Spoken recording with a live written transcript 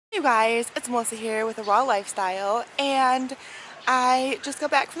Hey guys, it's Melissa here with a Raw Lifestyle, and I just got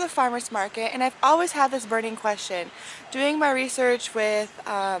back from the farmer's market, and I've always had this burning question. Doing my research with,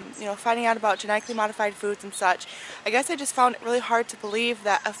 finding out about genetically modified foods and such, I guess I just found it really hard to believe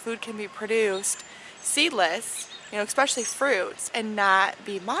that a food can be produced seedless, especially fruits, and not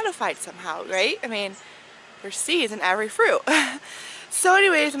be modified somehow, right? I mean, there's seeds in every fruit. So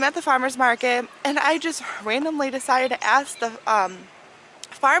anyways, I'm at the farmer's market, and I just randomly decided to ask the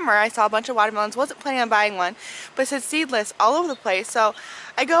farmer. I saw a bunch of watermelons, wasn't planning on buying one, but it said seedless all over the place. So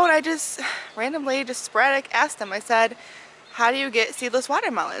I go and I just randomly, just sporadic, asked them. I said, how do you get seedless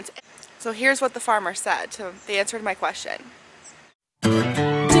watermelons? So here's what the farmer said, so the answer to my question.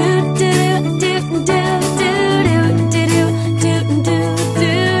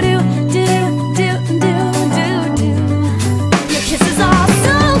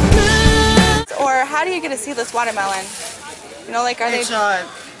 Or how do you get a seedless watermelon? Like, are they...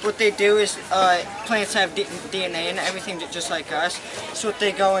 What they do is, plants have DNA and everything just like us. So what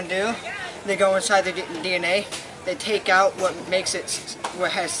they go and do, they go inside the DNA, they take out what makes it,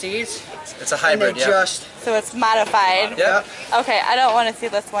 what has seeds. It's a hybrid, yeah. So it's modified? Yep. Okay, I don't want a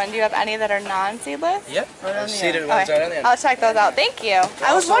seedless one. Do you have any that are non-seedless? Yep. Right Seeded ones right on the end. I'll check those out. Thank you.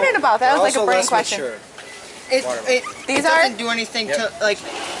 I was wondering about that. That was like a burning question. Mature. It doesn't do anything to, like,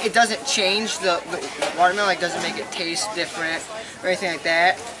 it doesn't change the watermelon, like, doesn't make it taste different or anything like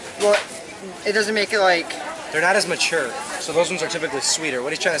that. Well, it doesn't make it like... They're not as mature, so those ones are typically sweeter.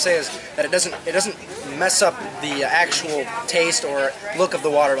 What he's trying to say is that it doesn't mess up the actual taste or look of the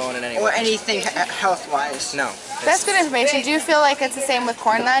watermelon in any way. Or anything health-wise. No. That's good information. Do you feel like it's the same with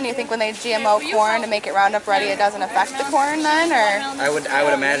corn then? You think when they GMO corn to make it Roundup ready, it doesn't affect the corn then, or? I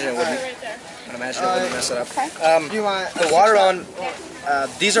would imagine it wouldn't. I would imagine it wouldn't mess it up. Okay. The watermelon,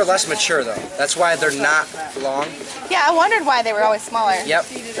 these are less mature though. That's why they're not long. Yeah, I wondered why they were always smaller. Yep,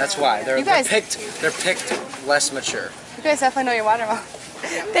 that's why. They're picked less mature. You guys definitely know your watermelon.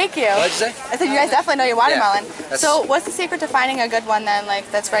 Thank you. What did you say? I said you guys definitely know your watermelon. Yeah, so what's the secret to finding a good one then, like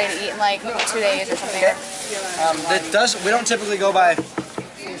that's ready to eat in like 2 days or something? Okay. We don't typically go by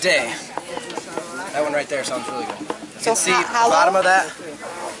day. That one right there sounds really good. You can see the bottom of that.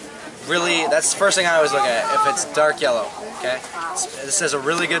 Really, that's the first thing I always look at, if it's dark yellow, okay? This has a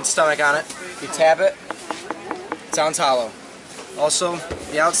really good stomach on it. You tap it, it sounds hollow. Also,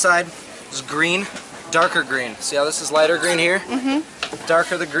 the outside is green, darker green. See how this is lighter green here? Mm-hmm.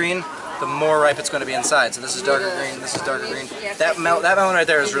 Darker the green, the more ripe it's going to be inside. So this is darker green, this is darker green. That melon right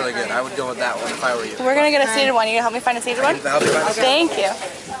there is really good. I would go with that one if I were you. We're going to get a seeded one. You going to help me find a seeded one? I'll help you find a seeded one. Thank you.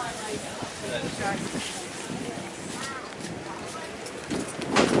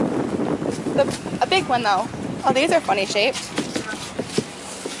 A big one though. Oh, these are funny shaped.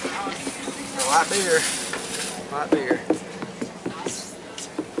 A lot bigger. A lot bigger.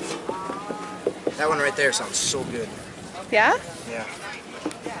 That one right there sounds so good. Yeah? Yeah.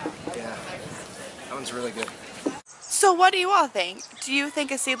 Yeah. That one's really good. So what do you all think? Do you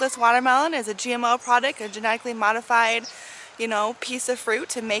think a seedless watermelon is a GMO product, a genetically modified, piece of fruit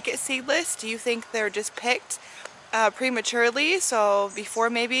to make it seedless? Do you think they're just picked prematurely, so before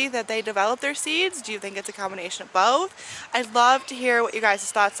maybe that they develop their seeds? Do you think it's a combination of both? I'd love to hear what you guys'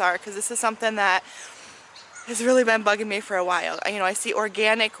 thoughts are, because this is something that has really been bugging me for a while. I see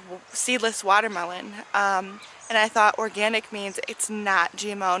organic seedless watermelon, and I thought organic means it's not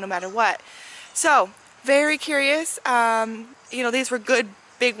GMO no matter what. So very curious. These were good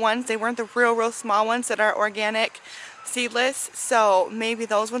big ones. They weren't the real small ones that are organic seedless, so maybe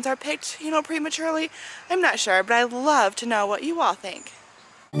those ones are picked, prematurely. I'm not sure, but I'd love to know what you all think.